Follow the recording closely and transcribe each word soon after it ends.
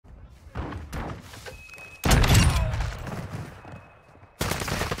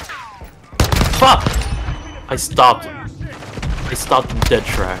fuck! I stopped in dead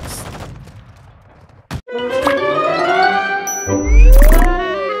tracks.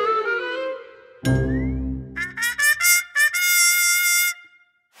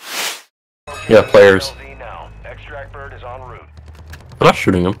 Yeah, players. I'm not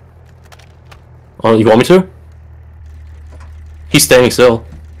shooting him. Oh, you want me to? He's standing still.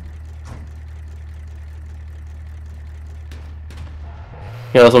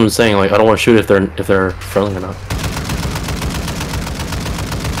 Yeah, that's what I'm saying. Like, I don't want to shoot if they're friendly or not.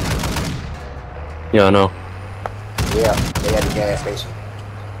 Yeah, I know. Yeah, they had the gas station.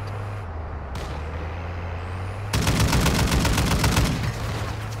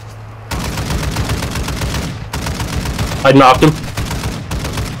 I knocked him.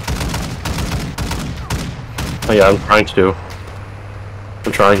 Oh yeah, I'm trying to.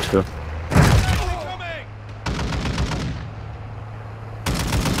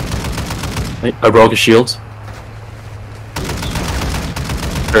 I broke his shields.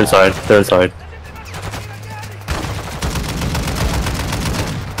 They're inside.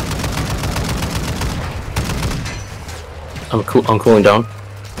 I'm cooling down.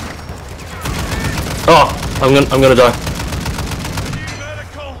 Oh, I'm gonna die.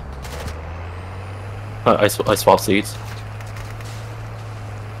 I swapped seats.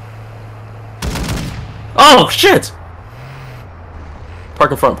 Oh shit!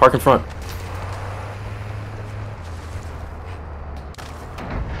 Park in front.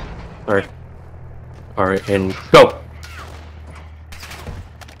 Alright, and go!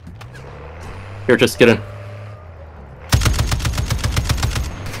 Here, just get in.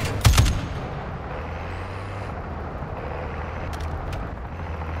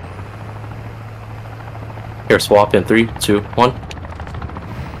 Here, swap in 3, 2, 1.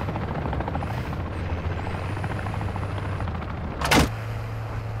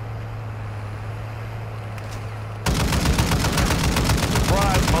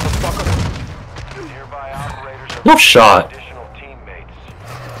 No shot.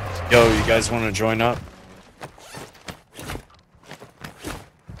 Yo, you guys want to join up?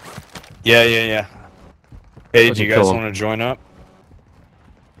 Yeah. Hey, do you guys want to join up?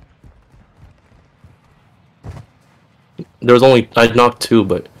 There was only I knocked 2,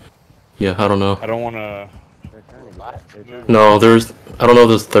 but yeah, I don't know. I don't want to. No, I don't know if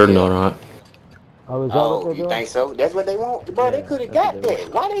there's third or not. Oh, you think so? That's what they want, bro. They could have got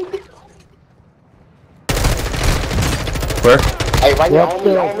that. Why they? Where? Hey, right here,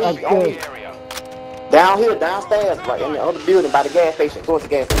 on me. Down here, downstairs, right in the other building by the gas station. Towards the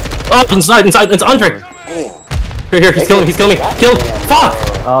gas station. Oh, inside, it's Andre. Damn. Here, he's killing me. Kill! Fuck!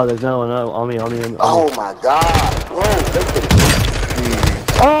 Oh, there's no one on me. Oh my god. Bro,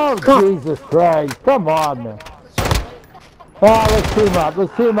 oh, Jesus Christ. Come on, man. Oh, let's team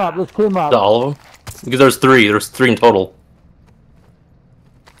up. All of them? Because there's 3. There's 3 in total.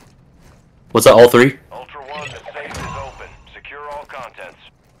 What's that, all 3? Ultra One, the safe is open. Secure all contents.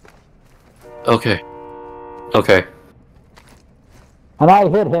 Okay. And I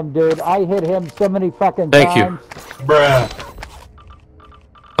hit him, dude. I hit him so many fucking times. Thank you. Bruh.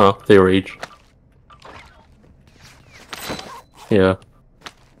 Oh, they rage. Yeah.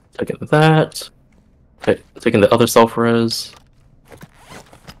 Taking that. Okay, taking the other self-res.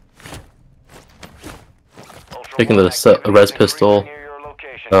 Taking the res pistol.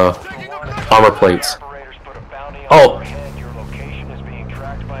 Armor plates. Oh!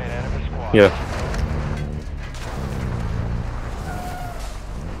 Yeah.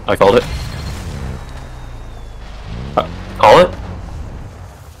 I called it. Call it?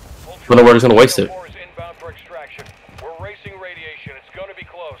 I don't know where it's gonna waste it.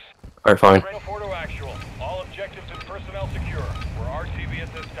 Alright, fine.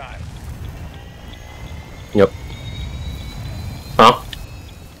 Yep. Huh?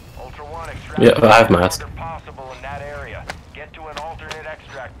 Yeah, I have mask.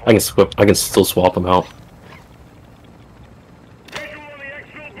 I can still swap them out.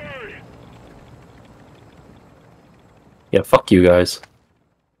 Yeah, fuck you guys.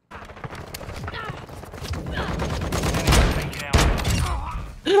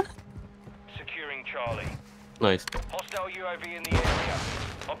 Securing Charlie. Nice. Hostile UAV in the area.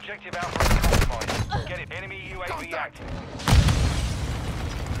 Objective Alpha is compromised. Get it. Enemy UAV active.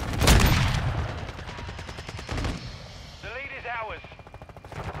 The lead is ours.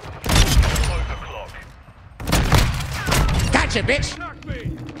 Close the clock. Gotcha, bitch.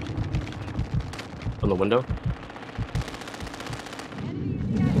 On the window?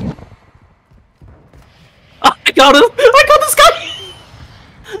 Ah, I got him! I got this guy!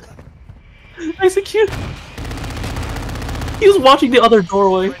 Nice and cute. He was watching the other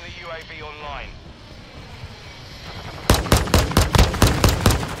doorway. UAV online.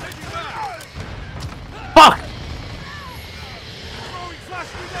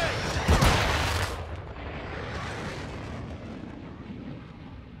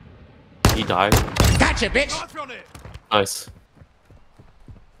 He died. Gotcha, bitch! Nice.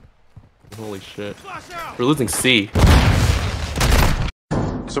 Holy shit. We're losing C.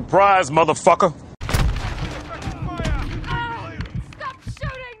 Surprise, motherfucker! Stop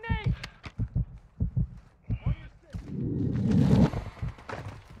shooting me!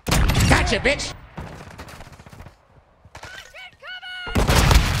 Gotcha, bitch!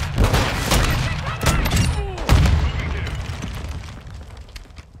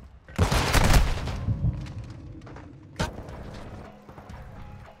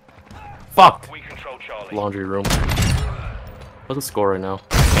 Fuck! We control Charlie. Laundry room. What's the score right now?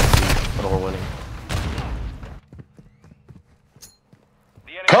 Oh, we're winning.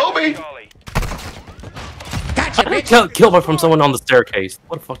 The enemy Kobe! Charlie. Gotcha, I bitch! got killed from someone on the staircase.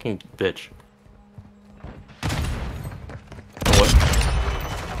 What a fucking bitch. What?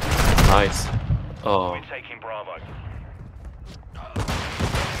 Nice. Oh. We're taking Bravo.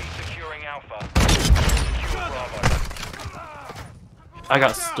 Securing Alpha. Secure Bravo. I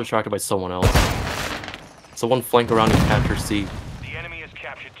got distracted by someone else. Someone flank around and capture C. The enemy has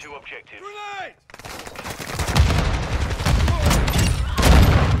captured 2 objectives.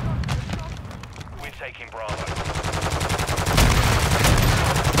 We're taking Bravo.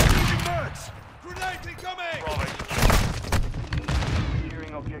 Bravo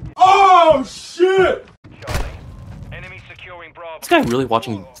securing objective. Oh shit! Charlie. Enemy securing Bravo. This guy really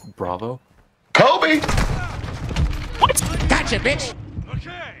watching Bravo? Kobe! Gotcha, bitch!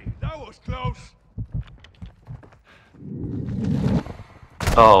 Okay, that was close.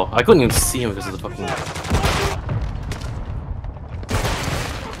 Oh, I couldn't even see him because of the fucking...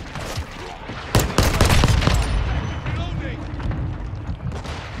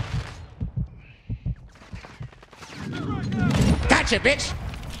 Gotcha, bitch!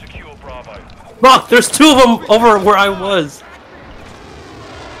 Secure Bravo. Fuck! There's 2 of them over where I was!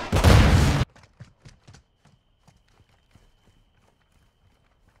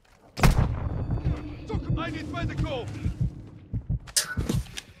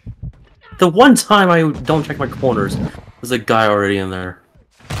 The one time I don't check my corners, there's a guy already in there.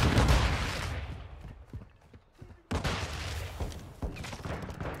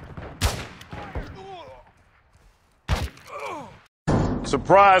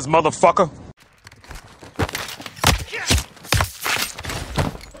 Surprise, motherfucker!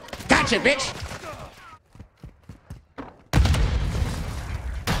 Gotcha, bitch!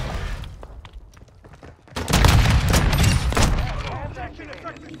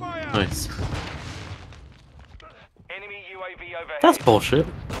 Nice. Enemy UAV overhead. That's bullshit.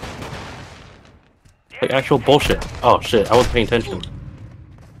 Like actual bullshit. Oh shit, I wasn't paying attention.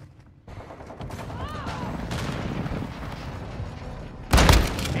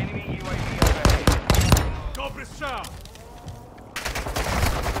 Enemy UAV overhead.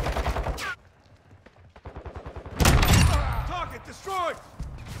 Target destroyed.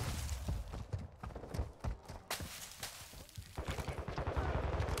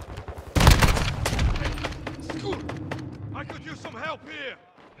 I could use some help here.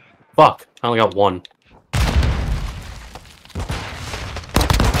 Fuck, I only got 1.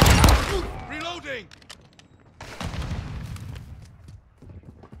 Reloading.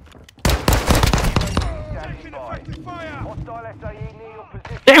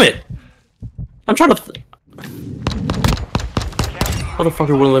 Damn it! I'm trying to...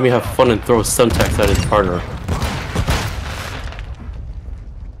 Motherfucker wouldn't let me have fun and throw a Semtex at his partner.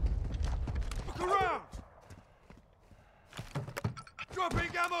 Look around.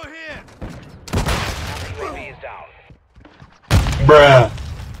 Dropping ammo here. UAV is down. Bruh.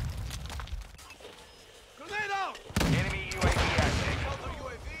 Grenade out. Enemy UAV active.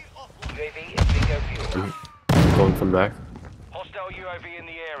 UAV is bingo fuel. Going from back. Hostile UAV in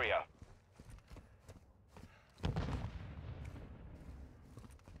the area.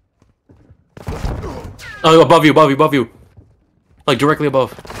 Oh, above you, above you, above you. Like directly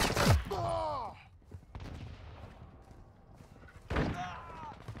above.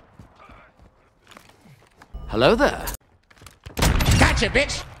 Hello there. Gotcha,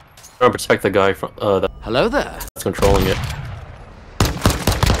 bitch! Trying to protect the guy from Hello there. that's controlling it.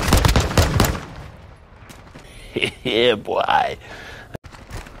 Yeah, boy.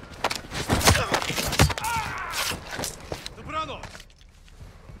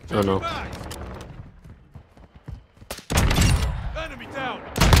 Oh no. Enemy down.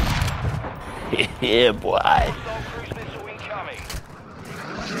 Yeah, boy. Hostile cruise missile incoming.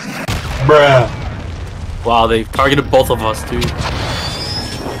 Bruh. Wow, they targeted both of us, dude.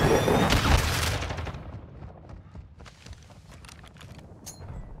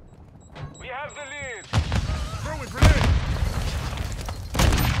 have the lead. Throwing grenade.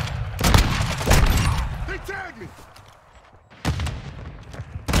 They tagged me.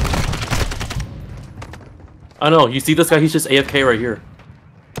 I know, you see this guy? He's just AFK right here.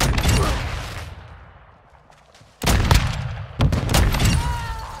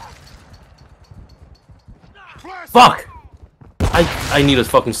 Fuck! I need a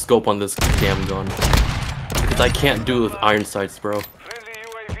fucking scope on this damn gun. Because I can't do it with iron sights, bro. Friendly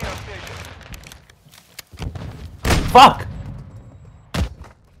UAV on station. Fuck!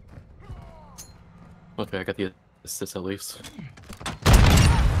 Okay, I got the assist at least.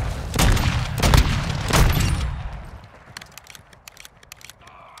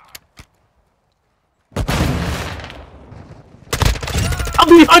 I'm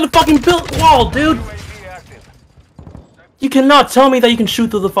behind the fucking built wall, dude! UAV active. You cannot tell me that you can shoot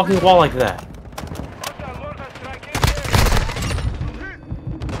through the fucking wall like that. Hostile mortar strike in.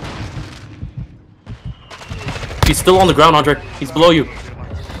 He's still on the ground, Andre. He's below you.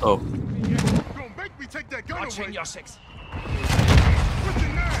 Oh. Gonna make me take that gun away. your six.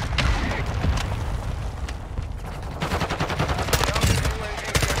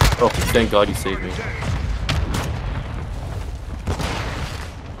 Oh, thank God you saved me.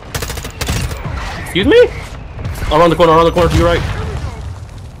 Excuse me? Around the corner to your right.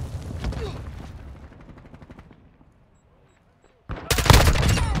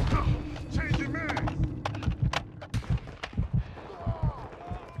 Changing man.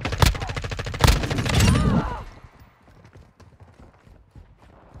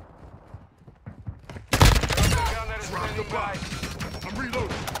 Gunner is standing by. I'm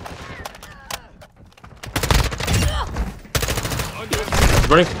reloading.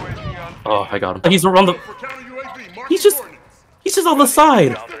 Running. Oh, I got him. He's around the. For counter UAV. Mark He's just on the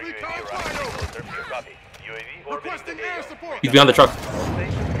side. Requesting air support. He's behind the truck.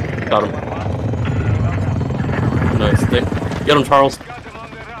 Got him. Nice. Get him, Charles. Got him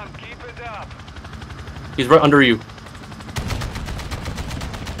on the run. Keep it up. He's right under you.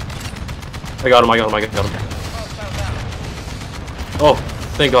 I got him. Oh,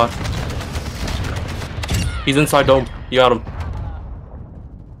 thank God. He's inside dome. You got him.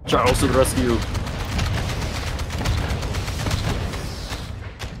 Charles to the rescue.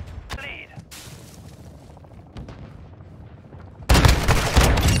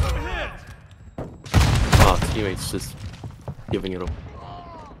 Ah, teammates just giving it up.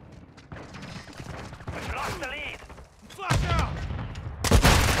 Lost the lead. Flash out.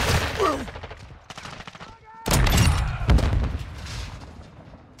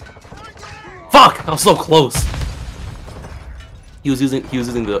 Fuck! I was so close. He was using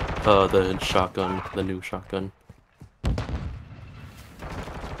the shotgun, the new shotgun.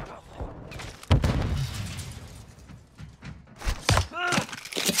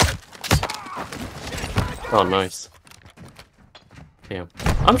 Oh, nice. Damn.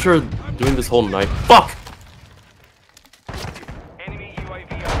 I'm sure doing this whole night. Fuck! Enemy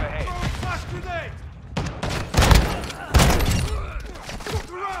UAV overhead. Flash grenade.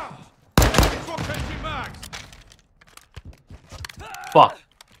 Look around. Changing mags. Fuck!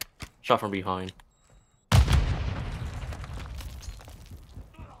 Shot from behind.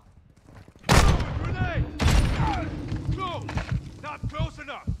 Grenade. Go. Not close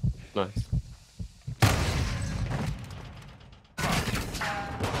enough. Nice.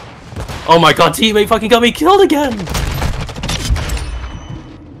 Oh my God, teammate fucking got me killed again!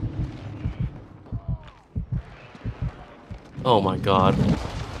 Oh my God.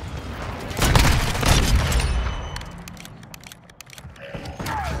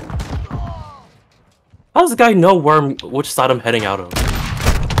 How does the guy know which side I'm heading out of?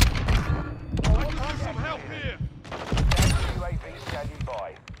 Some help here. UAV standing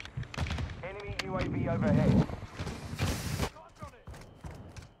by. Enemy UAV overhead.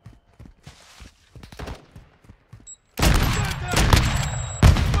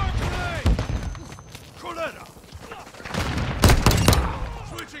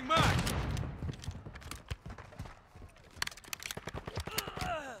 Switching mag.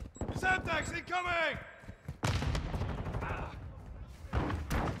 Semtex incoming.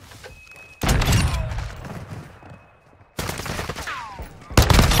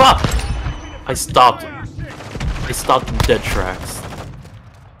 Fuck! I stopped in dead tracks.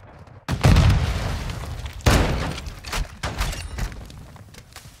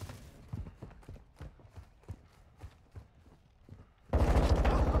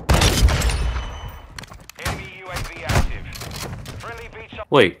 Enemy UAV active. Friendly beach up.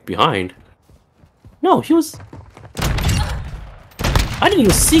 Wait, behind? No, he was... I didn't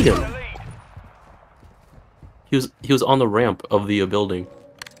even see him. The lead. He was on the ramp of the building.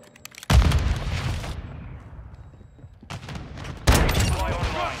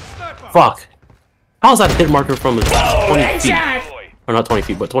 Fuck. How's that hit marker from 20 feet? Or not 20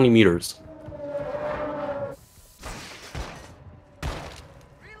 feet, but 20 meters.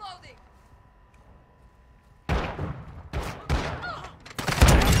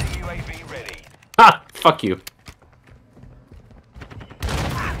 UAV ready. Ha! Fuck you.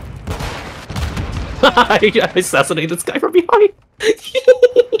 I assassinated this guy from behind.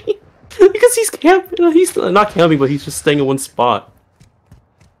 Because he's camping. He's not camping, but he's just staying in one spot.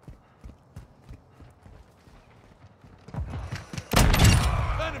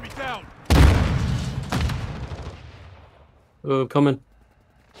 Enemy down. Coming.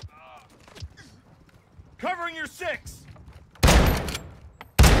 Covering your 6.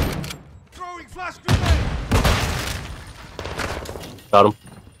 Throwing flash grenade. Got him.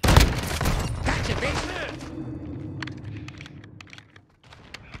 Gotcha, bitch.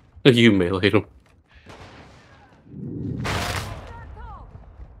 You meleeed him.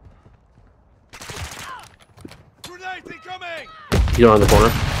 Grenade incoming. You're on the corner.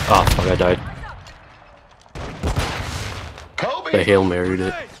 Oh fuck! I died. They Hail Married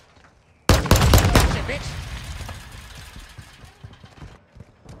it. Gotcha, bitch.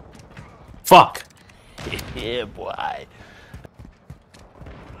 Fuck! Yeah, boy.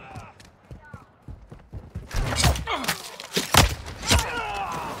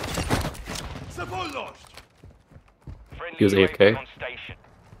 Support lost. Friendly He was UAV AFK. on station.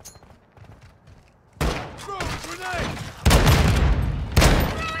 Throwing grenade.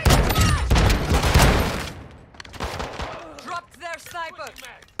 Dropped their sniper.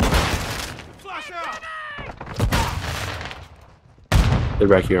 Flash out. They're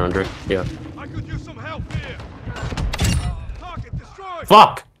back here, Andre. Yeah. I could use some help here. Target destroyed.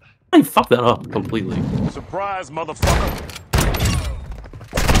 Fuck! I fucked that up completely. Surprise, motherfucker.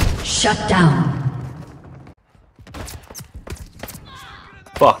 Shut down.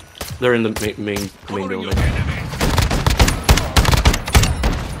 Fuck! They're in the main building. Nose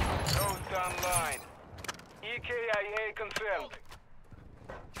online. EKIA confirmed.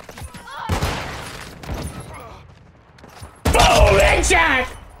 Oh, headshot!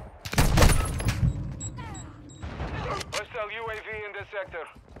 Hostile UAV in the sector.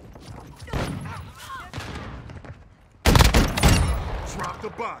 Drop the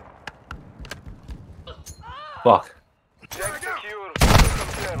bomb. Fuck. Check secure.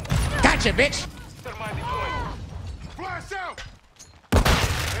 Confirmed. Gotcha, bitch. Mastermind deployed. Flash out.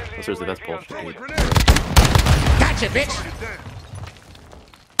 Friendly Seriously, that's UAV on bullshit. station. Grenade. Gotcha, bitch. Target down.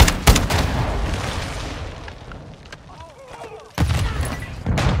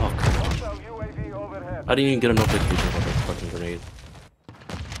 Oh, come on. Hostile UAV overhead. I didn't even get a notification about that fucking grenade.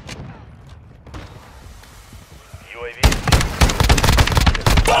 UAV.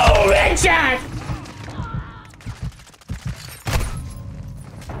 Oh, headshot!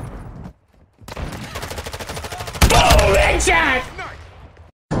 Oh, headshot!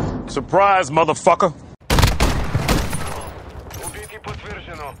 Surprise, motherfucker. Убитый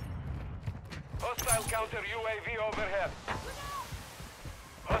подтверждено. Hostile counter UAV overhead.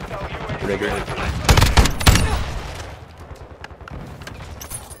 Hostile UAV. Grenade.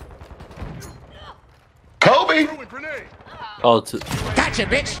 Throwing grenade. Oh, Gotcha,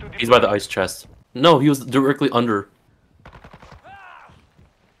 bitch. he's by the ice chest. No, he was directly under.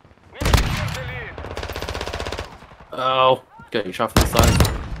 We secured the lead. Oh, getting shot from the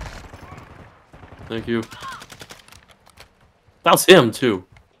side. Thank you. That was him too.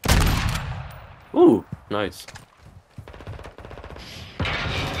 Ooh, nice.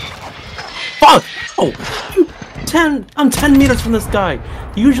 Fuck! Oh, I'm 10 meters from this guy.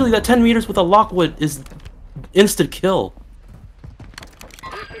 Usually that 10 meters with a Lockwood is instant kill.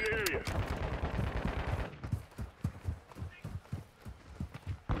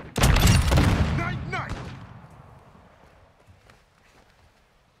 Night.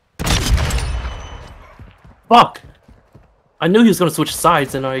 Fuck! I knew he was gonna switch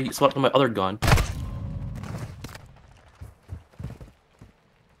sides and I swapped to my other gun.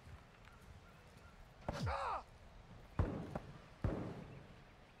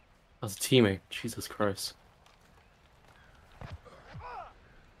 That was a teammate. Jesus Christ.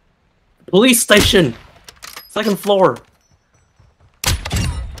 Police station! Second floor!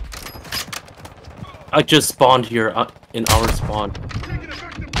 I just spawned here in our spawn. Taking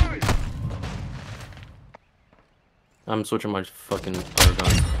effective fire. I'm switching my fucking other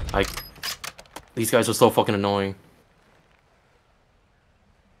gun. These guys are so fucking annoying.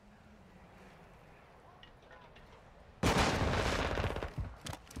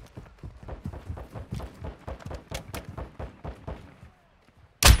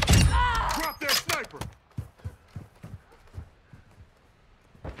 Drop that sniper.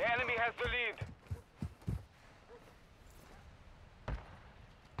 The enemy has has the lead.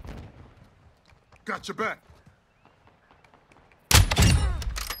 Got your back.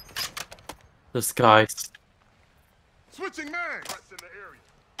 This guy. Switching mags. In the area.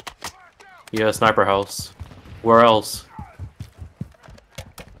 Yeah, sniper house. Where else?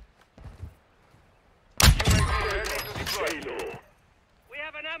 We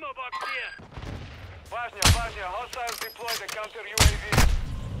have an ammo box here. Важня, hostiles deploy the counter UAV.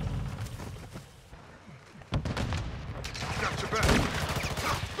 Got your back.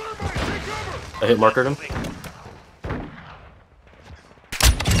 Thermite, take cover. I hit markered him.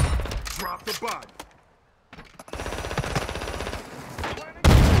 Drop the body.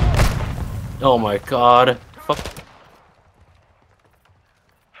 Oh my god. Fuck.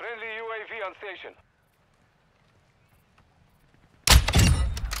 Friendly UAV on station.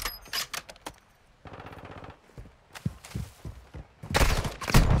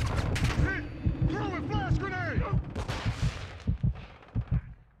 Hit. Throwing flash grenade.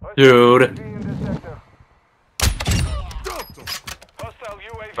 Dude. Dumped him. Hostile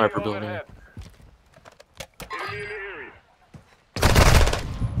UAV Sniper building. overhead. Enemy in the area.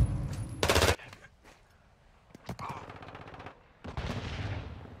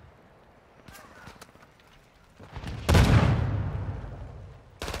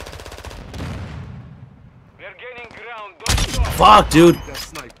 We're gaining ground. Don't stop. Fuck, dude. That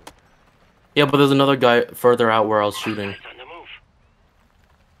sniper. Yeah, but there's another guy further out where I was shooting. On the move.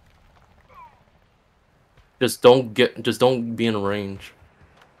 Just don't be in range.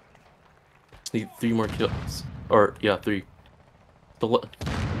 Just need 3 more kills. Or yeah, 3. The I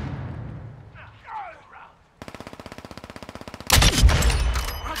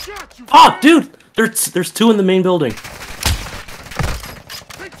got you. Fuck, dude! There's 2 in the main building. Take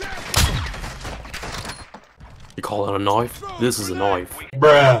that. You call it a knife? This is a knife.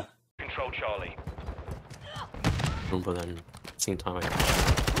 Bruh. Control Charlie. But then, at the same time,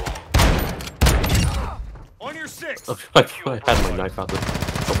 On your 6. I had my knife out the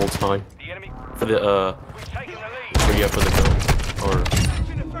whole time. The enemy. For the We've taken the lead. for, yeah, for the gun or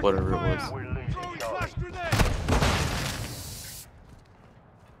whatever it was. We're losing Throwing Charlie. flash grenade.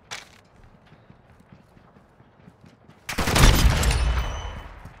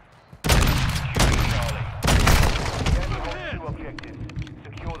 Two objectives.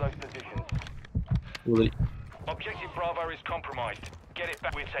 Secure those positions. Really? Objective Bravo is compromised. Get it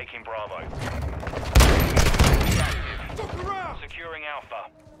back. We're taking Bravo. Look around. Securing Alpha.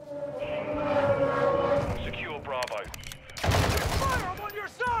 Secure Bravo. Fire, I'm on your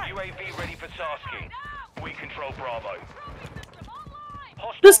side. UAV ready for tasking. We control Bravo.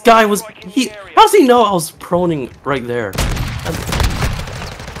 Hostile This guy was strike in he. the area. How does he know I was proning right there? I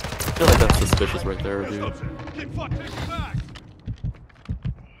feel like that's suspicious right there, dude. Keep fucking back.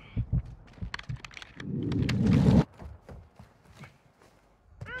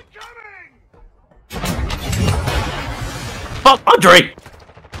 Incoming. Fuck, Andre!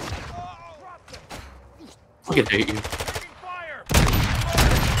 Fucking hate you. Fire.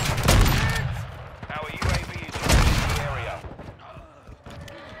 Our UAV is in the area.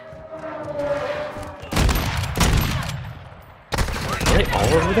 Are they all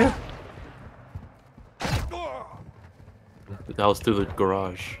over there? That was through the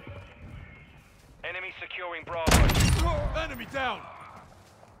garage. Enemy securing Bravo. Enemy down.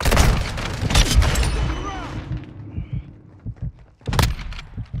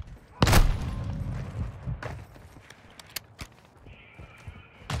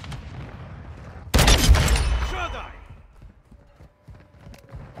 Shadai.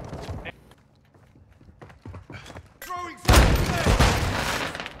 Throwing flash grenade.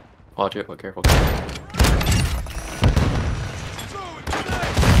 Watch it, but careful. Throwing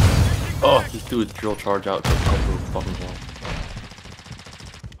grenade. Oh, he threw a drill charge out to the fucking wall.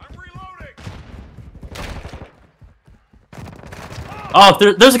 I'm reloading. Oh,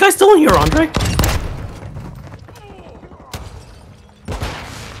 there's a guy still in here, Andre.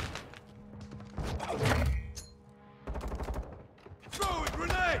 Throwing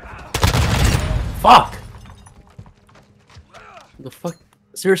grenade. Fuck. The fuck?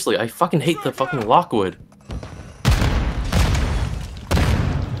 Seriously, I fucking hate the fucking Lockwood.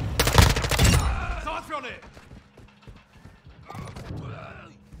 Zatrony.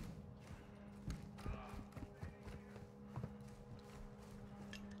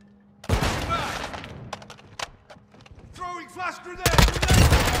 Throwing flash grenade.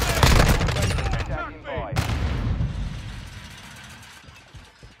 Standing by.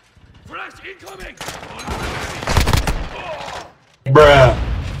 Flash incoming. Bruh.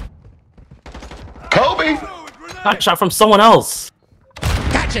 Throwing grenade. Got shot from someone else.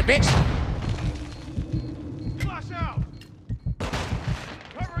 Gotcha, bitch!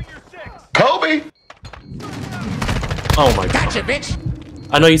 Oh my god. Gotcha, bitch!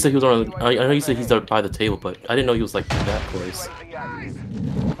 I know you said he was on. I know you said he's by the table, but I didn't know he was like that close.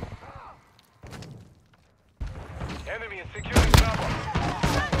 Enemy is securing Bravo.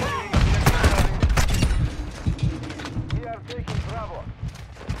 We are taking Bravo.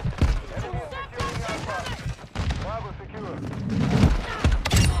 Enemy is securing Alpha. Bravo secure.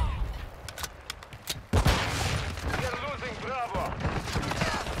 We are losing Bravo.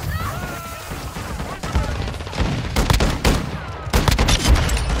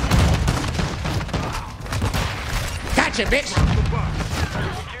 Gotcha, bitch!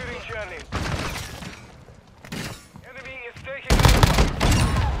 Securing Charlie. Enemy is taking Alpha.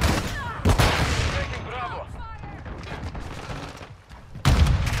 Taking Bravo.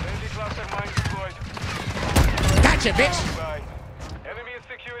 Friendly cluster mine deployed. Gotcha, bitch! Bye. Enemy is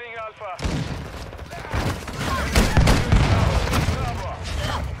securing Alpha. Bravo.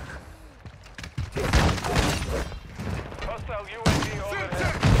 Hostile UAV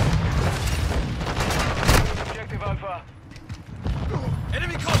overhead. Objective Alpha.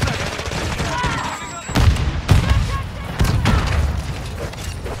 Enemy contact!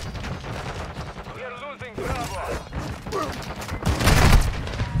 We are losing Bravo.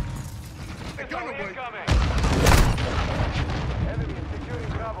 Missile incoming. Enemy is securing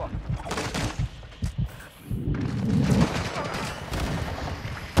Bravo.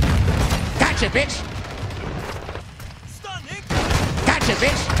 Gotcha, bitch! Stunning! Gotcha,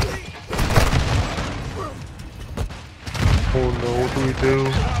 bitch! Oh no, what do we do?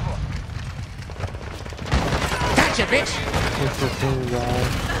 Gotcha, bitch! What's the thing,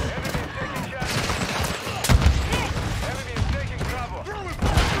 guys? Enemy is taking Bravo.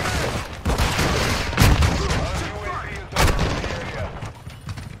 UAV is over the area.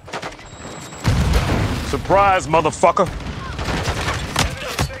 Surprise, motherfucker! Enemy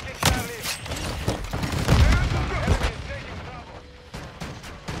is taking Charlie. Enemy is taking Bravo.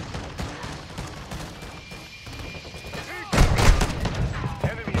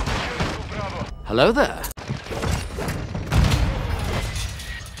 Enemy is securing Bravo. Hello there.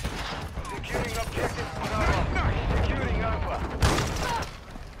 Securing objective Bravo. Securing Alpha.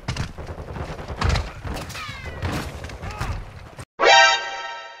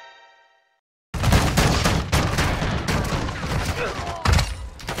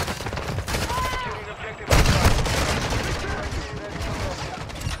 Securing objective Alpha.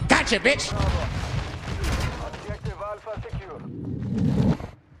 Gotcha, bitch! Objective Alpha secure.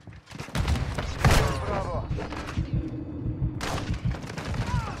 Bravo.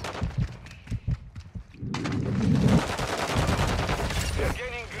 We are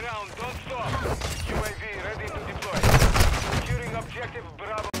gaining ground. Don't stop. UAV ready to deploy. Securing objective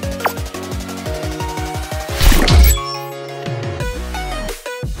Bravo